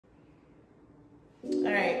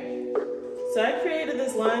So I created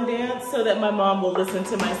this line dance so that my mom will listen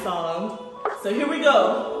to my song. So here we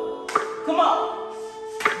go. Come on.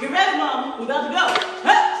 Get ready, Mom. We about to go.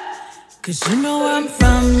 Hey! Cause you know where I'm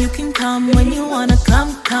from, you can come when you wanna come.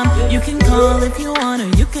 You can call if you wanna,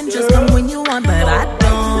 you can just come when you want. But I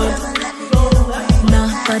don't, nah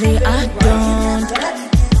buddy, I don't.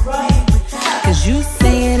 Cause you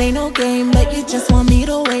say it ain't no game, but you just want me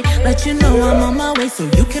to wait. Let you know I'm on my way so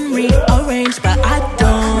you can rearrange. But I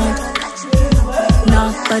don't,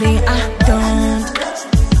 nah buddy, I don't.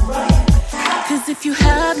 Cause if you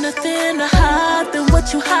have nothing to hide, then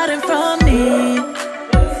what you hiding from me?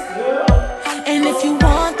 And if you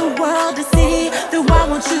want the world to see, then why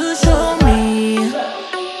won't you show me?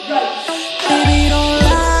 Baby, don't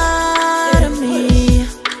lie to me,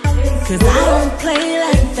 cause I don't play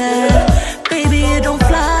like that. Baby, don't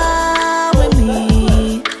fly with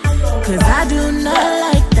me, cause I do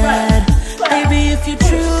not like that. Baby, if you're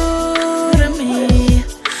true to me,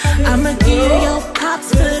 I'ma give you your props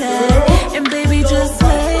for that. And baby, just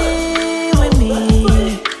lay with me,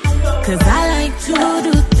 cause I like to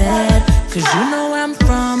do that. Cause you know where I'm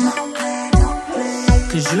from.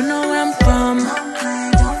 Cause you know where I'm from.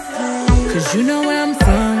 Cause you know where I'm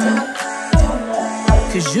from.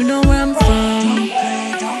 Cause you know where I'm from.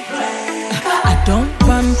 I don't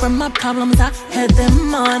run from my problems, I head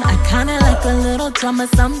them on. I kinda like a little drama,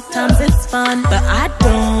 sometimes it's fun. But I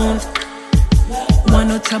don't want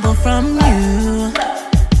no trouble from you.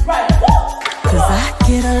 Cause I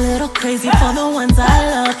get a little crazy for the ones I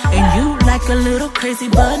love. And you like a little crazy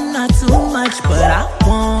but not too much. But I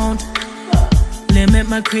won't limit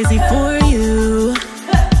my crazy for you.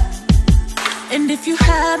 And if you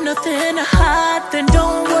have nothing to hide, then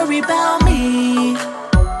don't worry about me.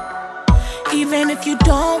 Even if you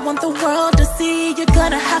don't want the world to see, you're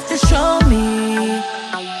gonna have to show me.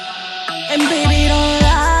 And baby, don't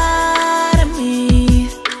lie to me,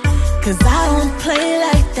 cause I don't play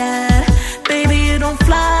like that. Baby, don't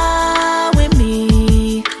fly with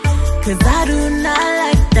me, cause I do not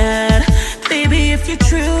like that. Baby, if you're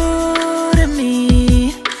true to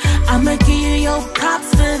me, I'ma give you your props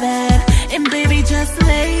for that. And baby, just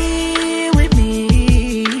lay with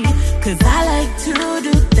me, cause I like to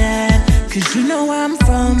do that. Cause you know where I'm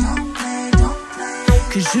from.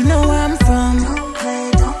 Cause you know where I'm from.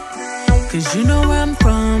 Cause you know where I'm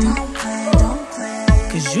from.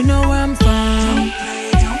 Cause you know where I'm from.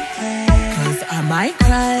 Cause I might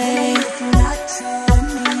cry,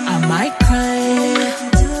 I might cry.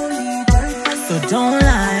 So don't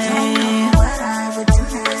lie,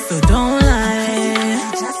 so don't lie.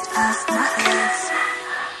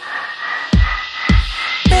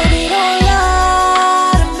 Baby, don't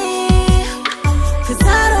lie to me, cause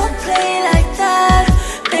I don't play like that.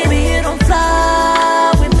 Baby, don't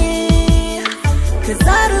fly with me, cause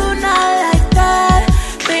I do not like that.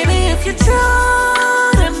 Baby, if you're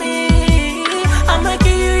true to me, I'ma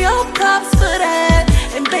give you your props for that.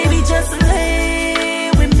 And baby, just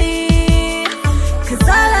lay with me, cause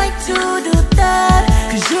I like to do that.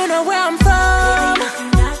 Cause you know where